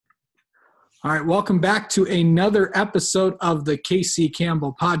All right, welcome back to another episode of the Casey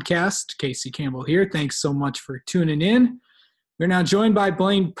Campbell Podcast. Casey Campbell here. Thanks so much for tuning in. We're now joined by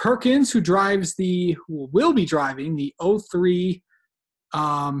Blaine Perkins, who will be driving the 03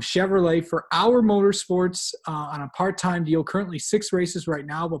 Chevrolet for Our Motorsports on a part-time deal. Currently 6 races right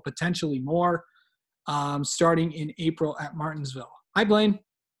now, but potentially more, starting in April at Martinsville. Hi, Blaine.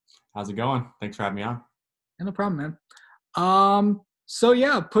 How's it going? Thanks for having me on. No problem, man. So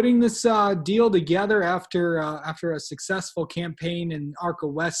yeah, putting this deal together after a successful campaign in ARCA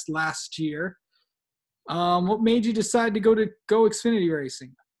West last year. What made you decide to go Xfinity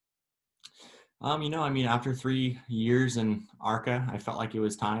racing? After 3 years in ARCA, I felt like it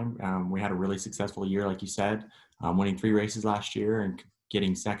was time. We had a really successful year, like you said, winning 3 races last year and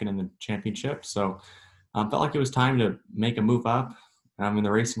getting second in the championship. So felt like it was time to make a move up in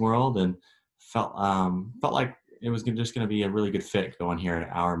the racing world, and felt like it was just going to be a really good fit going here at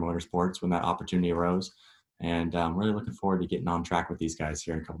Our Motorsports when that opportunity arose. And I'm really looking forward to getting on track with these guys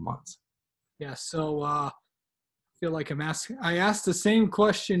here in a couple months. Yeah, so I feel like I asked the same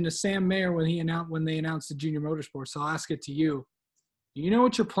question to Sam Mayer when they announced the Junior Motorsports, so I'll ask it to you. Do you know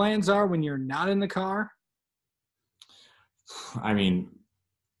what your plans are when you're not in the car? I mean,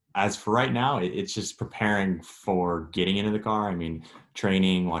 as for right now, it's just preparing for getting into the car.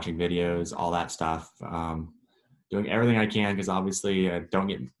 Training, watching videos, all that stuff. Doing everything I can, because obviously I don't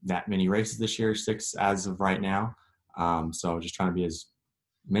get that many races this year, 6 as of right now. So just trying to be as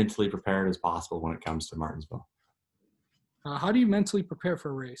mentally prepared as possible when it comes to Martinsville. How do you mentally prepare for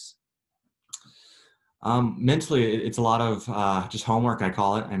a race? Mentally, it's a lot of just homework, I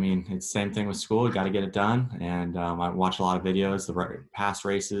call it. It's the same thing with school. You got to get it done. And I watch a lot of videos, the past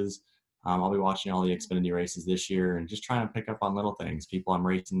races. I'll be watching all the Xfinity races this year and just trying to pick up on little things, people I'm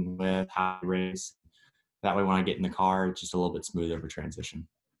racing with, how to race. That way when I get in the car, it's just a little bit smoother of a transition.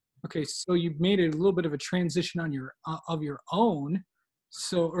 Okay, so you've made a little bit of a transition on of your own.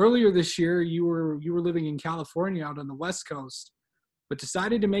 So earlier this year, you were living in California out on the West Coast, but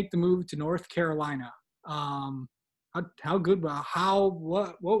decided to make the move to North Carolina. What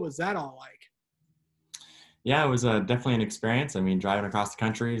was that all like? Yeah, it was definitely an experience. Driving across the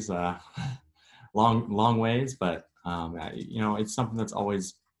country is long ways, but it's something that's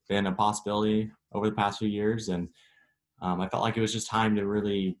always been a possibility over the past few years, and I felt like it was just time to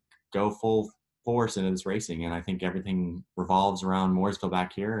really go full force into this racing, and I think everything revolves around Mooresville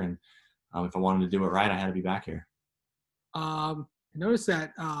back here, and if I wanted to do it right, I had to be back here. I noticed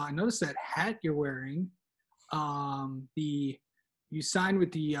that hat you're wearing. You signed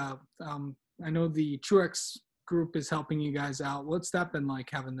with the I know the Truex group is helping you guys out. What's that been like,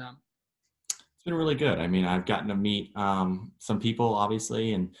 having them? It's been really good. I've gotten to meet some people,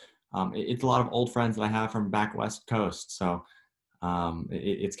 obviously, and it's a lot of old friends that I have from back West Coast. So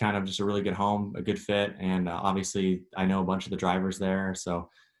it's kind of just a really good home, a good fit. And obviously I know a bunch of the drivers there. So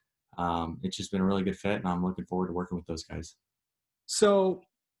it's just been a really good fit, and I'm looking forward to working with those guys. So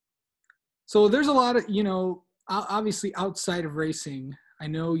there's a lot of, obviously outside of racing, I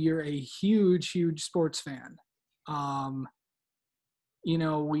know you're a huge sports fan.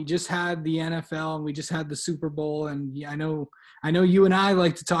 We just had the NFL and we just had the Super Bowl, and I know you and I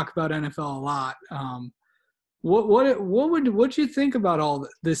like to talk about NFL a lot. What do you think about all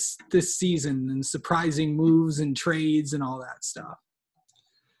this season and surprising moves and trades and all that stuff?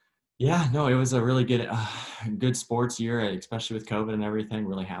 Yeah, no, it was a really good sports year, especially with COVID and everything.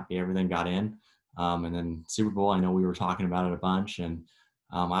 Really happy everything got in. And then Super Bowl, I know we were talking about it a bunch, and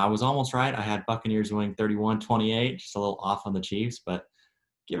I was almost right. I had Buccaneers winning 31-28, just a little off on the Chiefs, but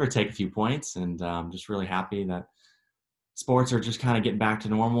give or take a few points, and just really happy that sports are just kind of getting back to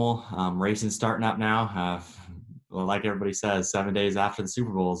normal. Racing's starting up now. Like everybody says, 7 days after the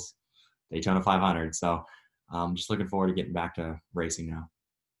Super Bowl's Daytona 500. So just looking forward to getting back to racing now.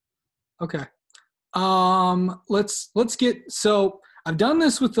 Okay. Let's get, so I've done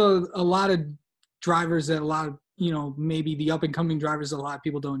this with a lot of drivers that a lot of, maybe the up and coming drivers that a lot of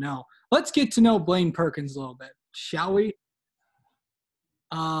people don't know. Let's get to know Blaine Perkins a little bit, shall we?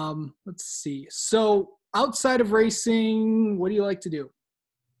 Let's see. So outside of racing, what do you like to do?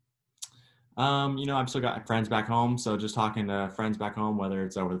 I've still got friends back home. So just talking to friends back home, whether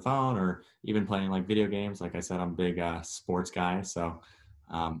it's over the phone or even playing like video games. Like I said, I'm a big sports guy. So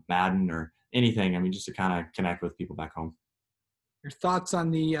Madden or anything. Just to kind of connect with people back home. Your thoughts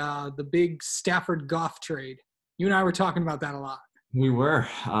on the big Stafford Goff trade? You and I were talking about that a lot. We were.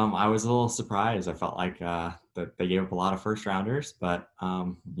 I was a little surprised. I felt like that they gave up a lot of first rounders, but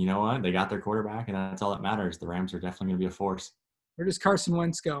you know what? They got their quarterback, and that's all that matters. The Rams are definitely going to be a force. Where does Carson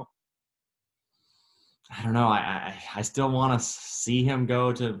Wentz go? I don't know. I still want to see him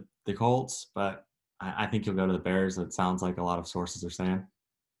go to the Colts, but I think he'll go to the Bears. It sounds like a lot of sources are saying.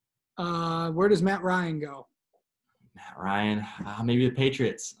 Where does Matt Ryan go? Matt Ryan, maybe the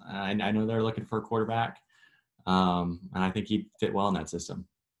Patriots. I know they're looking for a quarterback, and I think he'd fit well in that system.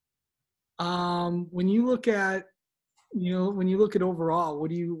 When you look at overall, what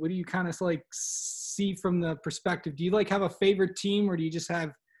do you kind of like see from the perspective? Do you like have a favorite team, or do you just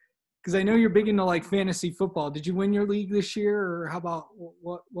have? Because I know you're big into like fantasy football. Did you win your league this year, or how about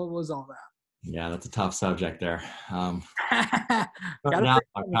what was all that? Yeah, that's a tough subject there. Now I'm Gotta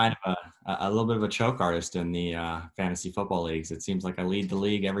kind of a little bit of a choke artist in the fantasy football leagues. It seems like I lead the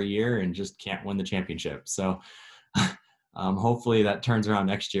league every year and just can't win the championship. So hopefully that turns around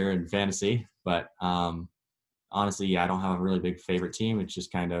next year in fantasy. But honestly, yeah, I don't have a really big favorite team. It's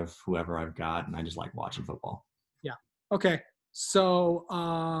just kind of whoever I've got, and I just like watching football. Yeah. Okay. So,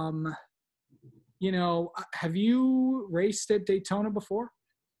 have you raced at Daytona before?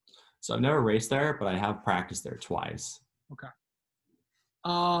 So I've never raced there, but I have practiced there twice. Okay.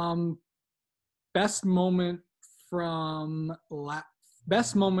 Best moment from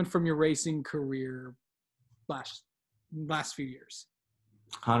your racing career last few years.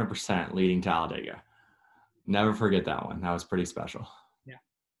 100% leading Talladega. Never forget that one. That was pretty special. Yeah.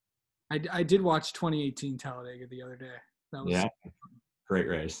 I did watch 2018 Talladega the other day. That was great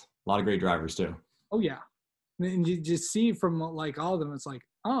race. A lot of great drivers too. Oh yeah. And you just see from like all of them, it's like,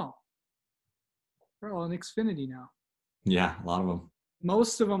 oh, we're all in Xfinity now. Yeah, a lot of them.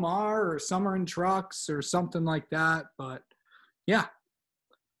 Most of them are, or some are in trucks or something like that. But yeah.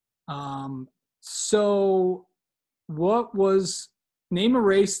 So name a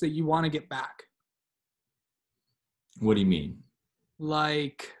race that you want to get back? What do you mean?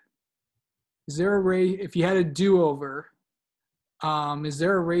 Like, is there a race, if you had a do-over, is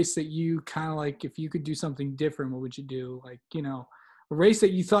there a race that you kind of like, if you could do something different, what would you do? Like, a race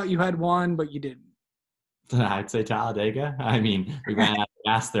that you thought you had won, but you didn't. I'd say Talladega. I mean, we ran out of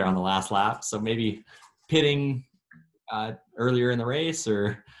gas there on the last lap. So maybe pitting earlier in the race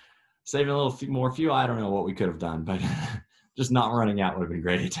or saving a little more fuel. I don't know what we could have done, but just not running out would have been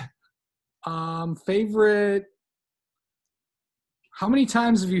great. Favorite, how many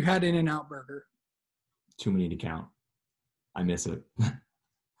times have you had In-N-Out Burger? Too many to count. I miss it.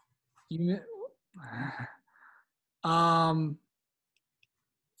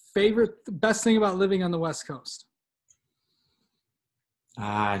 Best thing about living on the West Coast?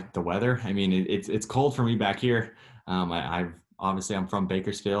 The weather. I mean, it's cold for me back here. I'm from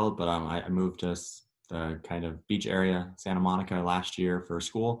Bakersfield, but I moved to the kind of beach area, Santa Monica, last year for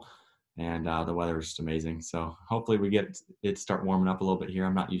school, and the weather is just amazing. So hopefully we get it start warming up a little bit here.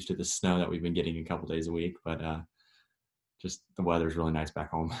 I'm not used to the snow that we've been getting a couple days a week, but just the weather is really nice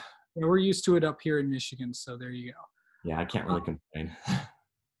back home. Yeah, we're used to it up here in Michigan, so there you go. Yeah, I can't really complain.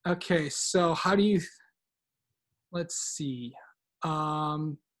 Okay, so let's see. Are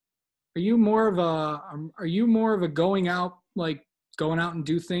you more of a going out and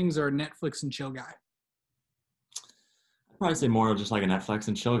do things, or a Netflix and chill guy? I'd probably say more of just like a Netflix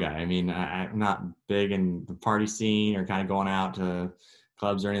and chill guy. I mean, I'm not big in the party scene or kind of going out to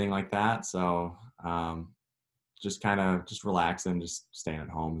clubs or anything like that. So just kind of just relaxing, just staying at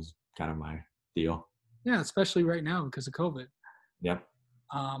home is kind of my deal. Yeah, especially right now because of COVID. Yep.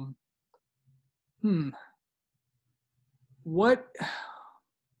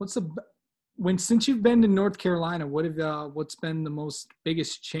 Since you've been to North Carolina, what's been the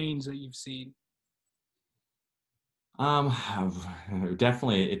biggest change that you've seen?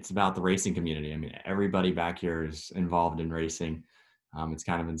 Definitely it's about the racing community. I mean, everybody back here is involved in racing. It's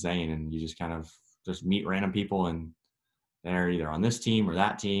kind of insane, and you just kind of just meet random people and they're either on this team or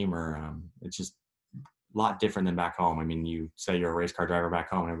that team, or it's just a lot different than back home. I mean, you say you're a race car driver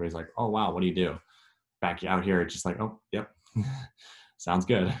back home and everybody's like, oh wow, what do you do? Back out here, it's just like, oh, yep. Sounds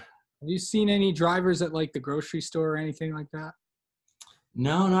good. Have you seen any drivers at like the grocery store or anything like that?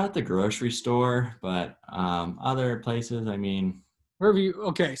 No, not at the grocery store, but other places. I mean,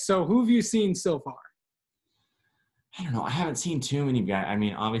 so who have you seen so far? I don't know. I haven't seen too many guys. I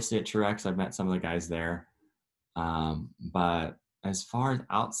mean, obviously at Truex, I've met some of the guys there. But as far as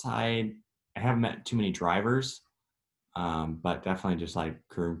outside, I haven't met too many drivers. But definitely just like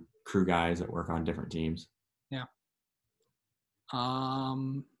crew guys that work on different teams. Yeah. Are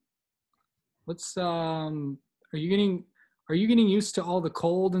you getting used to all the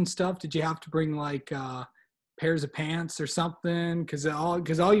cold and stuff? Did you have to bring like pairs of pants or something? Because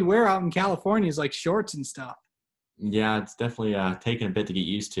all you wear out in California is like shorts and stuff. Yeah, it's definitely taken a bit to get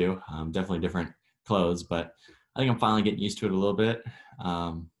used to. Definitely different clothes, but I think I'm finally getting used to it a little bit.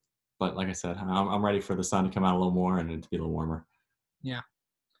 But like I said, I'm ready for the sun to come out a little more and it to be a little warmer. Yeah.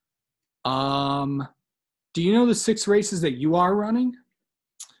 Do you know the 6 races that you are running?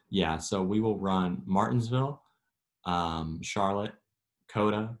 Yeah, so we will run Martinsville, Charlotte,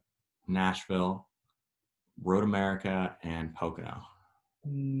 Coda, Nashville, Road America, and Pocono.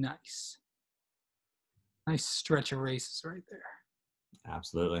 Nice. Nice stretch of races right there.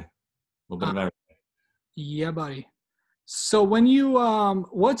 Absolutely. A little bit of everything. Yeah, buddy. So when you,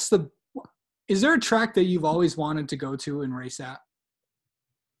 is there a track that you've always wanted to go to and race at?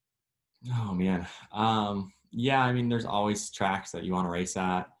 Oh, man. Yeah, I mean, there's always tracks that you want to race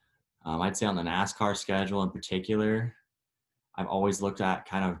at. I'd say on the NASCAR schedule in particular, I've always looked at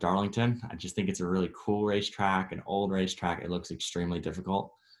kind of Darlington. I just think it's a really cool racetrack, an old racetrack. It looks extremely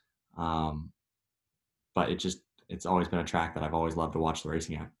difficult. But it's always been a track that I've always loved to watch the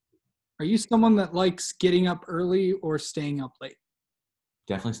racing at. Are you someone that likes getting up early or staying up late?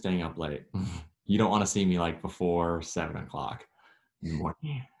 Definitely staying up late. You don't want to see me like before 7 o'clock in the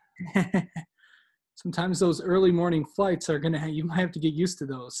morning. Sometimes those early morning flights you might have to get used to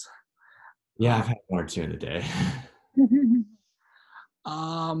those. Yeah, I've had 1 or 2 in a day.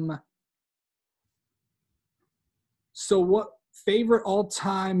 So what favorite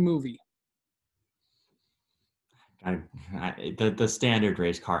all-time movie? The standard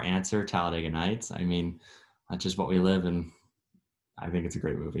race car answer, Talladega Nights. I mean, that's just what we live in. I think it's a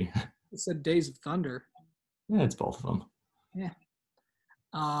great movie. It said Days of Thunder. Yeah, it's both of them. Yeah.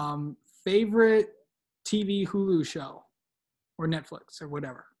 Favorite TV Hulu show or Netflix or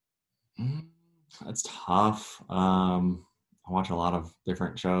whatever? That's tough. I watch a lot of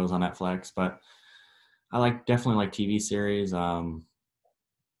different shows on Netflix, but I definitely like TV series.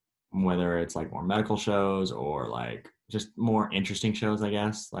 Whether it's like more medical shows or like just more interesting shows, I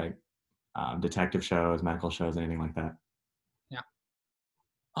guess, like detective shows, medical shows, anything like that. Yeah.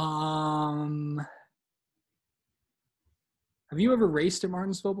 Have you ever raced at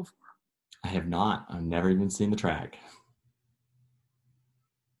Martinsville before? I have not. I've never even seen the track.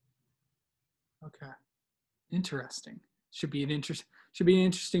 Okay. Interesting. Should be an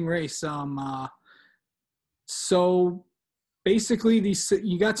interesting race. So basically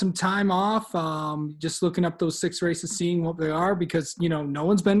you got some time off, just looking up those 6 races, seeing what they are, because no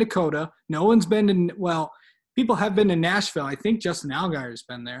one's been to Coda, no one's been to, people have been to Nashville. I think Justin Allgaier's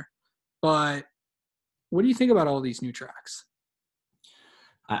been there, but what do you think about all these new tracks?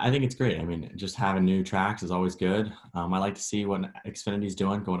 I think it's great. I mean, just having new tracks is always good. I like to see what Xfinity's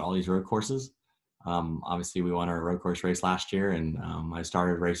doing, going to all these road courses. Obviously we won our road course race last year, and I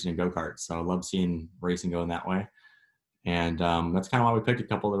started racing in go-karts, so I love seeing racing going that way. And that's kind of why we picked a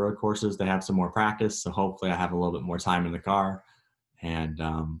couple of the road courses. They have some more practice, so hopefully I have a little bit more time in the car, and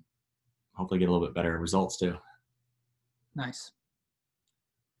hopefully get a little bit better results too. Nice.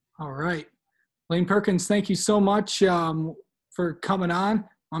 All right. Blaine Perkins, thank you so much for coming on.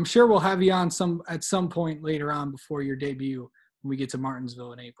 I'm sure we'll have you on at some point later on before your debut when we get to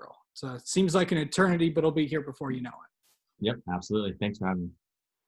Martinsville in April. So it seems like an eternity, but it'll be here before you know it. Yep, absolutely. Thanks for having me.